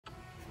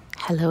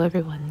Hello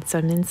everyone, so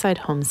I'm inside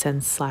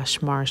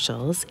Homesense /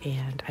 Marshalls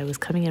and I was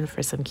coming in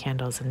for some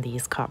candles and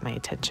these caught my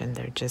attention.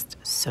 They're just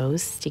so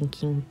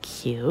stinking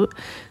cute.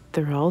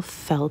 They're all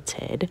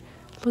felted.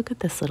 Look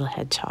at this little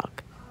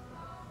hedgehog.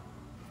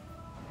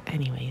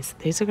 Anyways,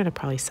 these are going to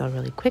probably sell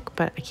really quick,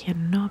 but I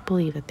cannot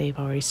believe that they've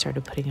already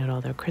started putting out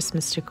all their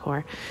Christmas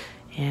decor.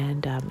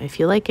 And if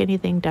you like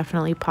anything,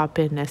 definitely pop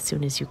in as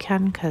soon as you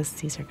can because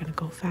these are going to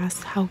go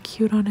fast. How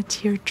cute on a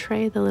tiered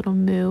tray, the little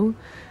moo.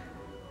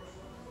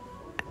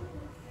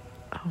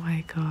 Oh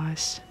my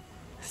gosh,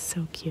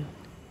 so cute.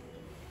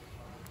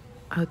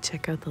 Oh,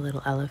 check out the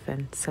little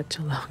elephant, such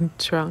a long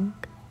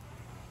trunk.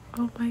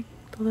 Oh my,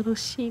 the little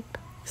sheep,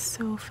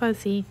 so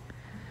fuzzy.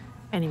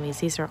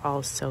 Anyways, these are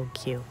all so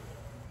cute.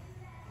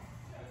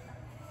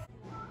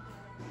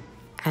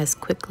 As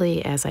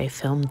quickly as I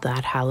filmed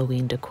that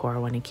Halloween decor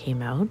when it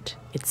came out,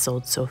 it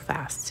sold so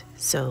fast.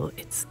 So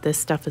this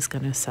stuff is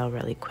gonna sell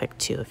really quick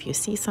too. If you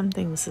see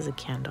something, this is a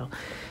candle.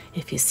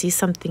 If you see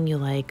something you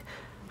like,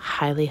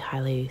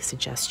 highly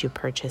suggest you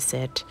purchase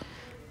it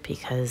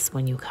because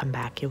when you come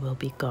back it will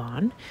be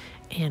gone.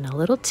 And a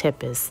little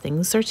tip is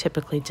things are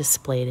typically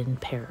displayed in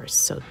pairs,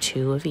 so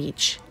 2 of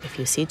each. If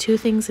you see 2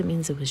 things, it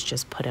means it was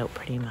just put out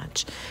pretty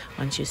much.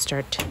 Once you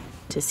start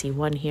to see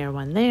one here,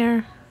 one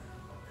there,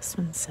 this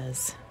one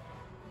says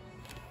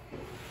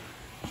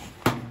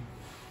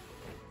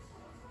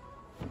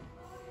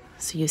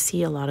so you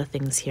see a lot of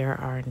things here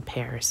are in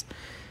pairs,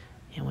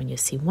 and when you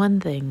see one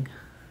thing,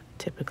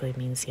 typically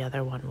means the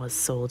other one was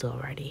sold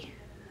already.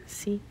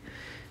 See,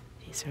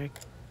 these are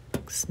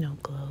snow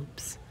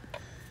globes.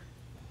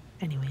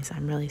 Anyways,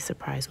 I'm really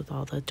surprised with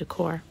all the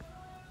decor.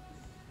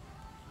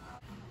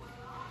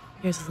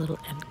 Here's a little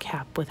end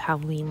cap with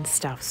Halloween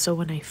stuff. So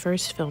when I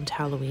first filmed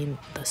Halloween,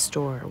 the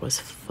store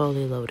was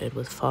fully loaded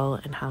with fall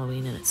and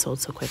Halloween and it sold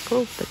so quick.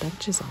 Oh, the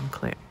bench is on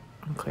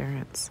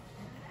clearance.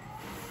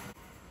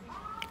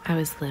 I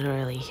was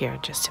literally here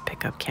just to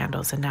pick up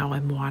candles and now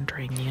I'm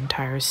wandering the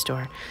entire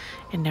store.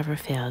 It never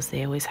fails.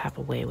 They always have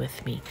a way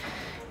with me.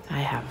 I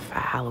have a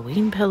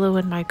Halloween pillow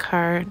in my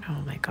cart.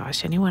 Oh my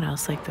gosh, anyone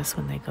else like this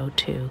when they go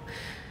to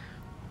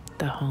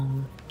the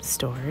home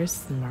stores,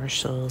 the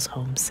Marshalls,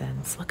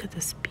 Homesense? Look at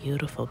this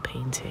beautiful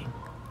painting.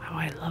 Oh,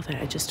 I love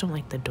it. I just don't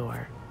like the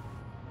door.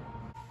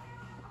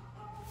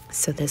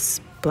 So this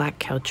black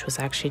couch was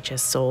actually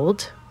just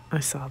sold. I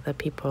saw that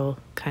people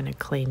kind of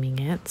claiming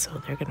it, so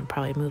they're going to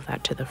probably move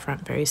that to the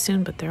front very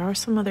soon, but there are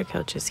some other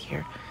couches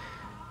here.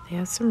 They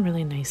have some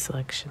really nice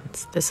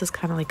selections. This is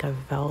kind of like a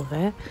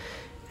velvet,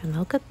 and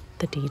look at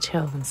the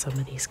detail on some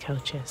of these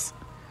couches.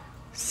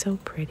 So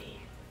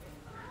pretty.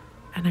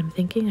 And I'm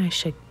thinking I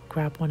should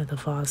grab one of the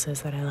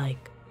vases that I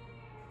like.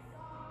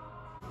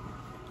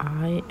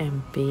 I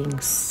am being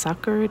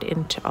suckered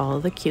into all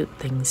the cute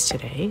things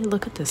today.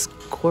 Look at this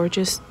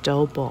gorgeous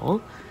dough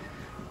bowl.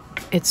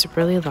 It's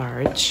really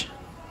large.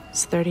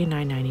 It's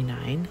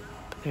 $39.99,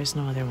 but there's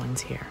no other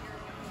ones here.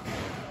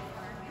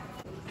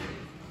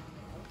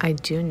 I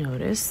do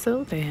notice,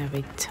 though, they have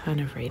a ton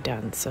of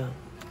redone. So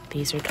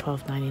these are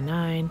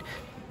 $12.99.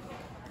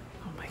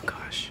 Oh my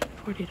gosh,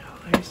 $40.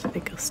 I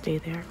think I'll stay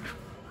there.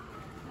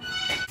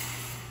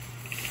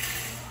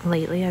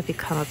 Lately, I've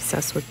become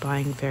obsessed with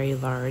buying very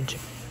large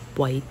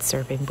white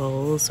serving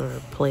bowls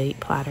or plate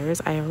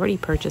platters. I already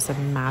purchased a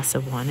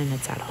massive one and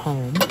it's at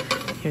home.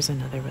 Here's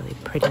another really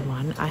pretty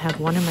one. I have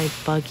one in my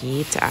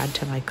buggy to add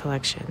to my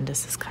collection.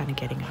 This is kind of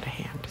getting out of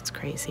hand. It's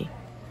crazy.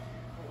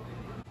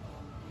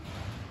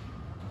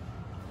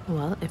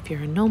 Well, if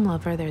you're a gnome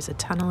lover, there's a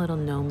ton of little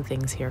gnome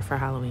things here for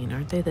Halloween.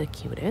 Aren't they the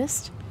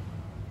cutest?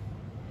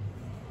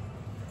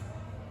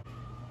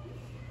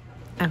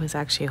 I was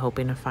actually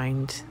hoping to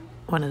find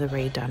one of the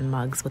redone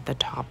mugs with the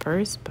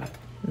toppers, but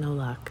no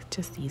luck.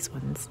 Just these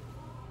ones.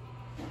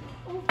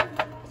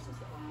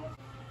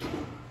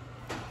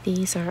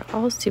 These are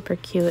all super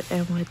cute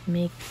and would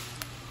make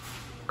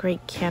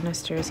great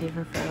canisters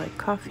even for like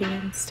coffee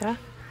and stuff.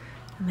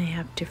 And they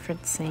have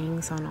different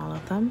sayings on all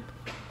of them.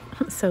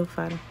 So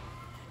fun.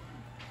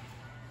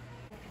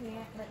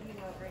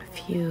 A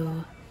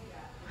few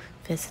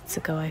visits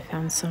ago I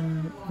found so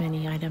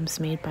many items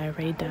made by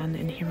Ray Dunn,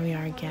 and here we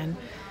are again.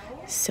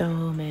 So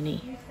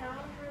many.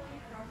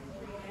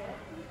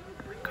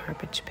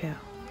 Garbage pail.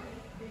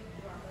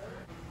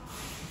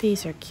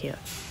 These are cute.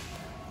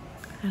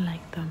 I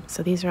like them.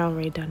 So these are all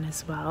redone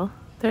as well.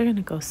 They're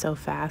gonna go so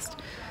fast.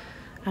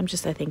 I'm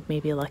just, I think,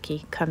 maybe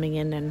lucky coming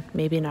in and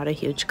maybe not a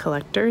huge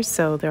collector,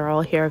 so they're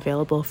all here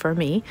available for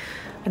me.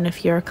 And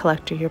if you're a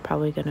collector, you're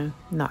probably gonna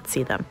not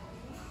see them.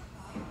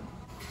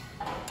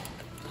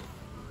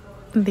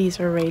 These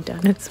are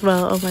redone as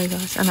well. Oh my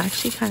gosh, I'm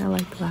actually kind of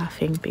like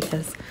laughing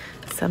because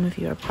some of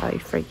you are probably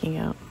freaking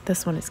out.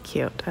 This one is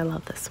cute. I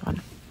love this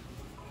one.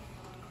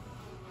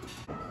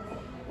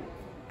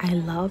 I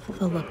love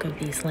the look of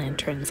these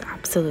lanterns.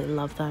 Absolutely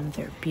love them.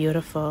 They're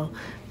beautiful.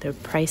 They're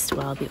priced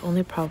well. The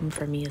only problem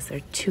for me is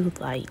they're too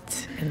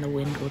light and the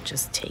wind will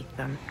just take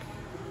them.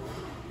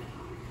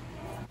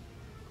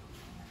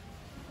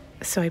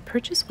 So I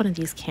purchased one of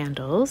these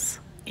candles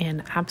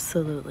and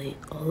absolutely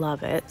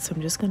love it. So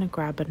I'm just going to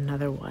grab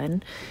another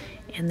one.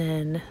 And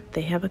then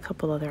they have a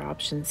couple other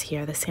options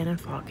here. The Sand and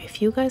Fog.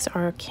 If you guys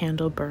are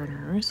candle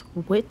burners,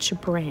 which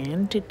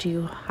brand do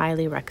you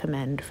highly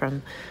recommend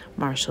from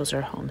Marshalls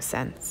or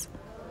Homesense?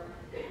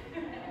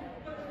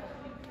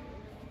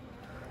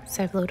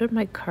 So I've loaded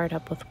my cart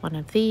up with one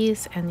of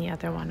these and the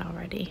other one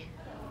already.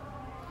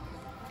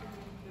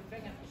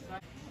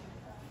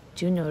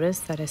 Do you notice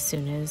that as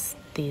soon as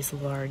these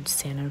large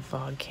Sand and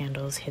Fog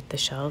candles hit the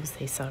shelves,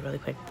 they sell really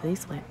quick?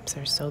 These lamps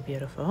are so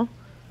beautiful.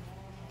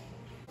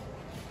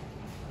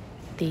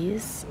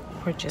 These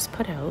were just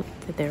put out,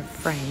 they're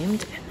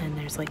framed, and then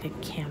there's like a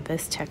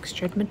canvas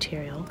textured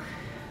material.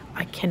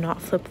 I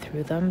cannot flip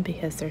through them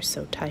because they're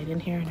so tight in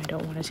here and I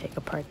don't want to take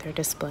apart their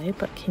display,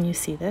 but can you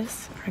see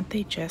this? Aren't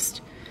they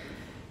just,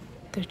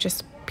 they're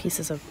just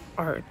pieces of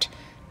art.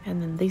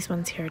 And then these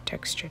ones here are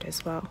textured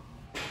as well.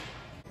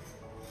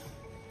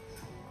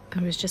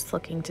 I was just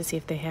looking to see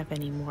if they have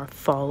any more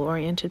fall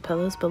oriented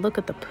pillows, but look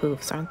at the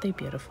poofs, aren't they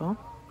beautiful?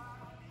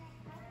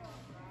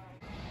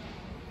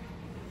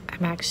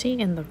 I'm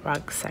actually in the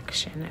rug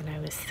section and I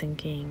was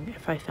thinking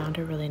if I found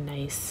a really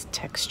nice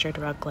textured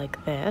rug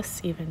like this,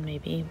 even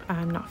maybe,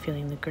 I'm not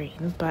feeling the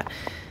green, but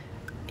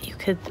you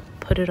could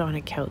put it on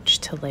a couch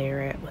to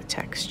layer it with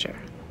texture.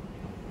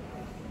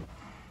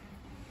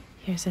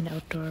 Here's an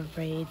outdoor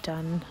Ray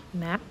Dunn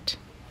mat.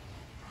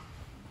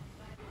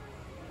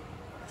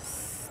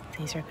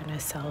 These are gonna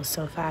sell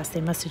so fast.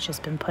 They must have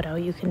just been put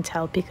out. You can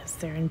tell because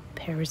they're in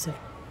pairs of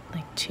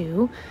like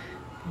two.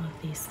 All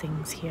of these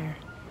things here.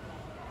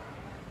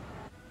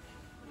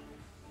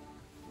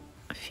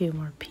 A few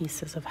more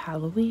pieces of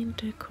Halloween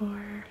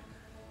decor.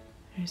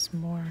 There's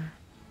more.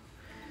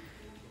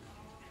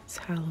 It's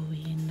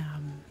Halloween,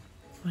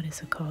 what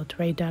is it called?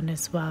 Ray Dunn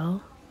as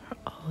well.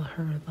 All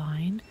her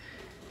line.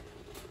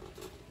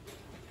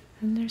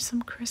 And there's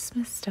some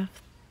Christmas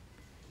stuff.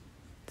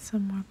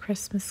 Some more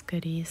Christmas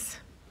goodies.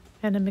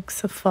 And a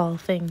mix of fall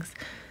things.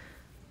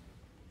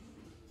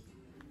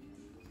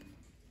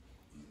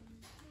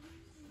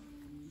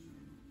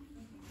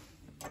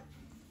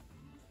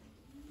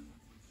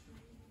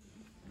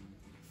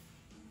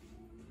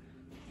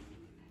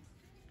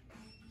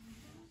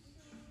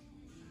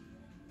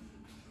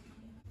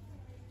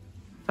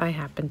 I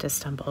happened to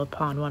stumble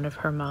upon one of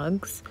her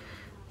mugs,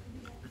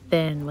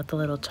 then with the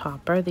little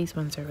topper. These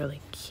ones are really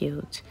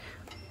cute,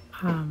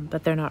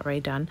 but they're not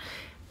Ray Dunn.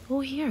 Oh,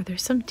 here,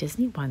 there's some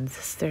Disney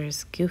ones.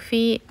 There's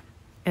Goofy,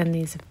 and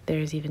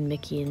there's even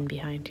Mickey in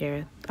behind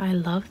here. I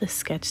love the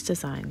sketch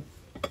design.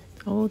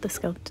 Oh, the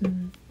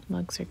skeleton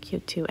mugs are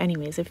cute too.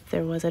 Anyways, if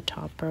there was a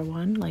topper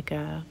one, like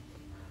a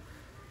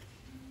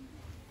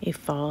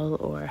fall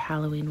or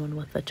Halloween one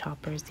with the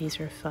toppers, these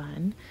are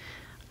fun.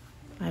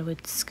 I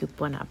would scoop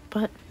one up,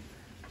 but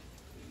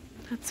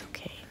that's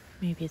okay.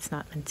 Maybe it's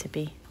not meant to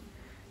be.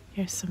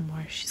 Here's some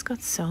more. She's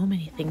got so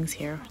many things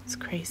here. It's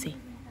crazy.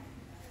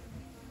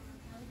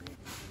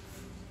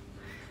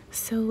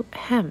 So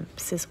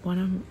Hemp's is one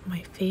of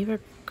my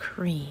favorite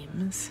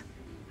creams.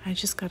 I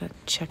just gotta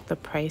check the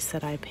price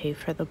that I pay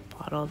for the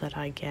bottle that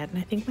I get. And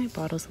I think my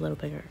bottle's a little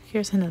bigger.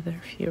 Here's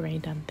another few Ray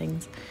Dunn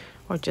things.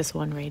 Or just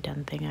one Ray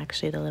Dunn thing,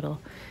 actually. The little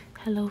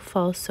Hello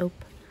Fall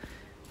soap.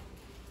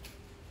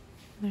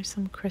 There's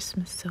some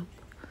Christmas soap.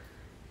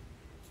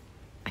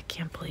 I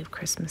can't believe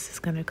Christmas is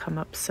going to come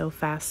up so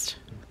fast.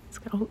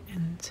 Oh,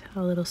 and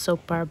a little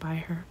soap bar by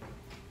her.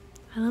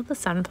 I love the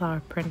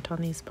sunflower print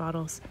on these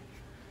bottles.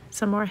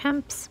 Some more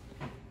Hemp's.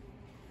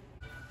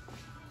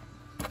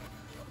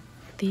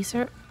 These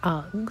are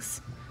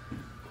Uggs,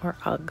 or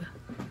Ugg.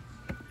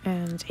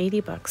 And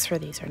 80 bucks for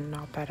these are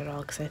not bad at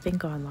all, because I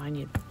think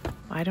online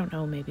I don't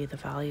know maybe the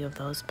value of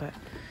those, but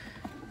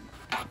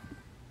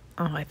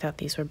oh, I thought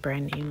these were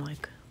brand name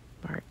like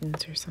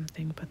Martins or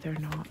something, but they're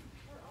not.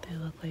 They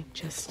look like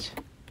just,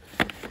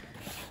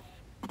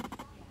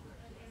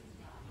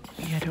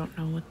 I don't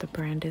know what the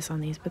brand is on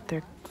these, but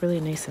they're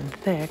really nice and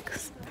thick.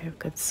 They have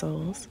good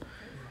soles.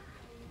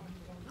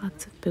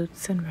 Lots of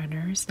boots and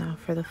runners now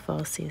for the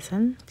fall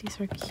season.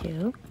 These are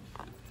cute.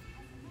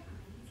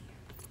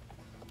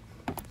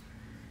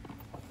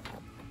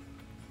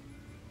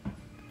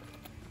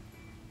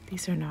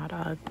 These are not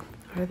Ugg,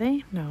 are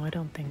they? No, I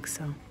don't think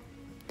so.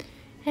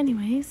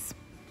 Anyways,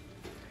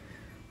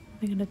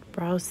 I'm gonna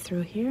browse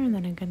through here and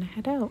then I'm gonna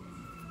head out.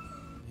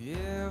 You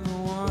ever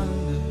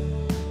wonder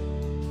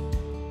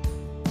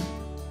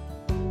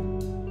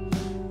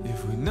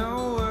if we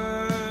know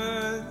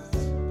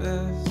what's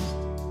best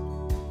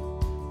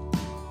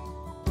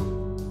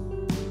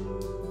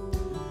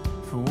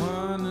for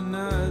one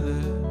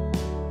another?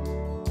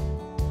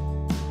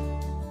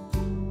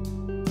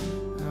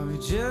 Are we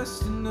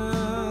just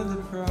another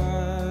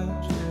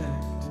project?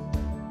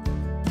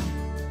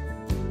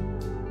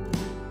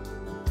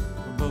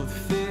 Both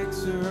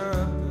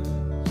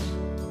fixer-uppers,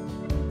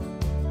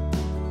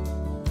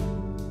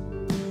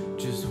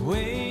 just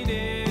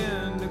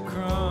waiting to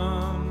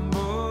crumble.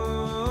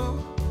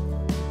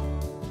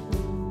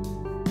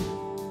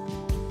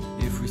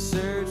 If we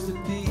search the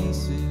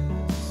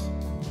pieces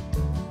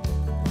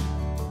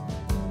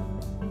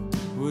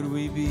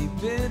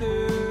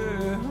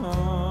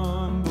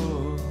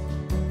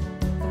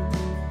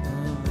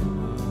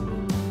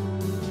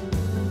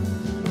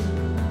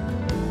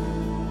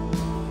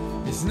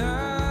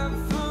night.